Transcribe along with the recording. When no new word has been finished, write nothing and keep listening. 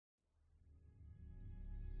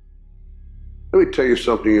Let me tell you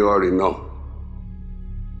something you already know.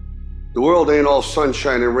 The world ain't all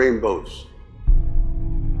sunshine and rainbows.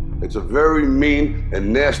 It's a very mean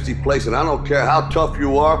and nasty place, and I don't care how tough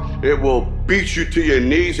you are, it will beat you to your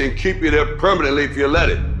knees and keep you there permanently if you let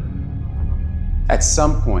it. At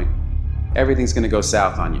some point, everything's gonna go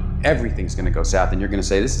south on you. Everything's gonna go south, and you're gonna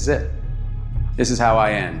say, this is it. This is how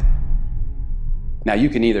I end. Now, you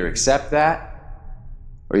can either accept that,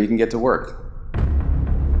 or you can get to work.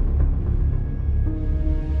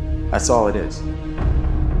 That's all it is.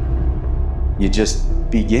 You just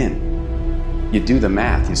begin. You do the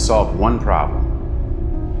math, you solve one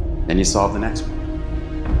problem, then you solve the next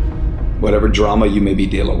one. Whatever drama you may be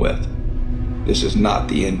dealing with, this is not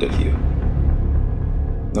the end of you.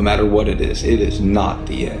 No matter what it is not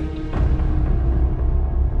the end.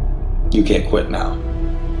 You can't quit now.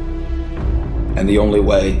 And the only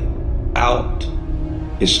way out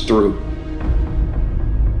is through.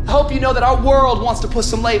 I hope you know that our world wants to put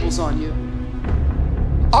some labels on you.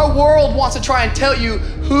 Our world wants to try and tell you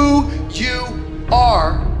who you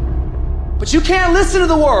are, but you can't listen to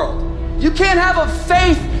the world. You can't have a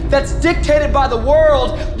faith that's dictated by the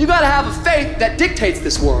world. You gotta have a faith that dictates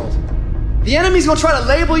this world. The enemy's gonna try to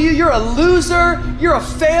label you. You're a loser, you're a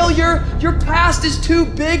failure, your past is too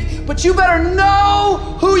big, but you better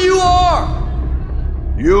know who you are.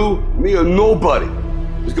 You, me, or nobody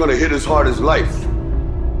is gonna hit as hard as life.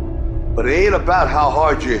 But it ain't about how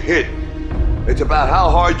hard you hit. It's about how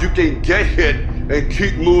hard you can get hit and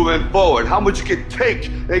keep moving forward. How much you can take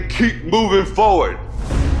and keep moving forward.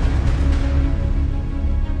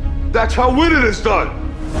 That's how winning is done.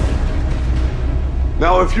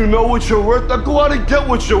 Now, if you know what you're worth, now go out and get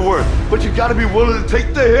what you're worth. But you gotta be willing to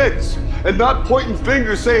take the hits and not pointing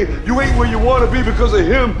fingers saying you ain't where you wanna be because of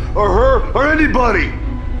him or her or anybody.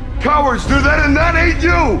 Cowards do that, and that ain't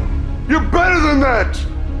you. You're better than that.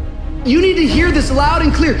 You need to hear this loud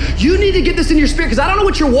and clear. You need to get this in your spirit, because I don't know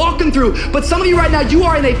what you're walking through, but some of you right now, you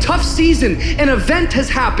are in a tough season. An event has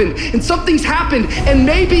happened and something's happened, and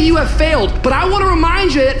maybe you have failed. But I want to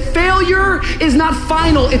remind you that failure is not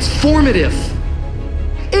final, it's formative.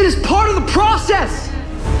 It is part of the process.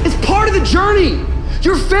 It's part of the journey.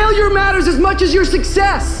 Your failure matters as much as your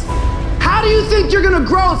success. How do you think you're gonna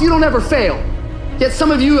grow if you don't ever fail? Yet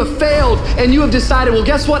some of you have failed and you have decided, well,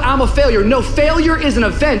 guess what? I'm a failure. No, failure is an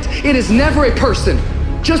event. It is never a person.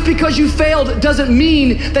 Just because you failed doesn't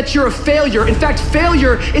mean that you're a failure. In fact,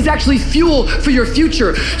 failure is actually fuel for your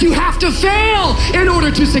future. You have to fail in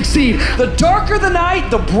order to succeed. The darker the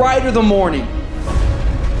night, the brighter the morning.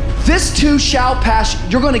 This too shall pass.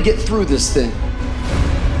 You're gonna get through this thing.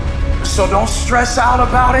 So don't stress out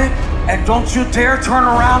about it, and don't you dare turn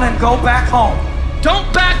around and go back home.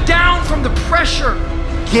 Don't back down from the pressure.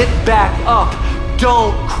 Get back up.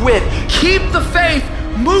 Don't quit. Keep the faith.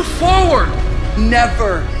 Move forward.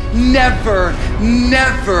 Never, never,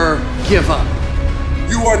 never give up.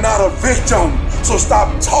 You are not a victim, so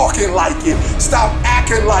stop talking like it. Stop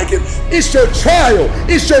acting like it. It's your trial,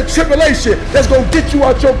 it's your tribulation that's gonna get you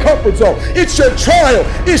out your comfort zone. It's your trial,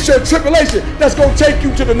 it's your tribulation that's gonna take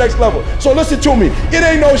you to the next level. So listen to me, it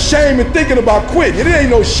ain't no shame in thinking about quitting. It ain't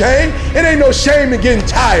no shame. It ain't no shame in getting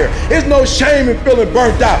tired. It's no shame in feeling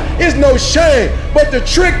burnt out. It's no shame. But the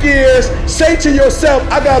trick is, say to yourself,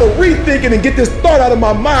 I gotta rethink it and get this thought out of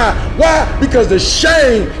my mind. Why? Because the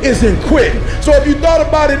shame is in quitting. So if you thought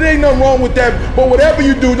about it, there ain't nothing wrong with that. But whatever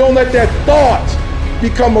you do, don't let that thought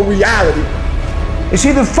become a reality. You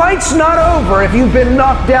see, the fight's not over if you've been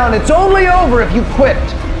knocked down. It's only over if you quit.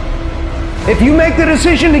 If you make the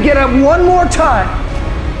decision to get up one more time,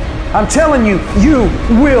 I'm telling you, you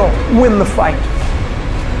will win the fight.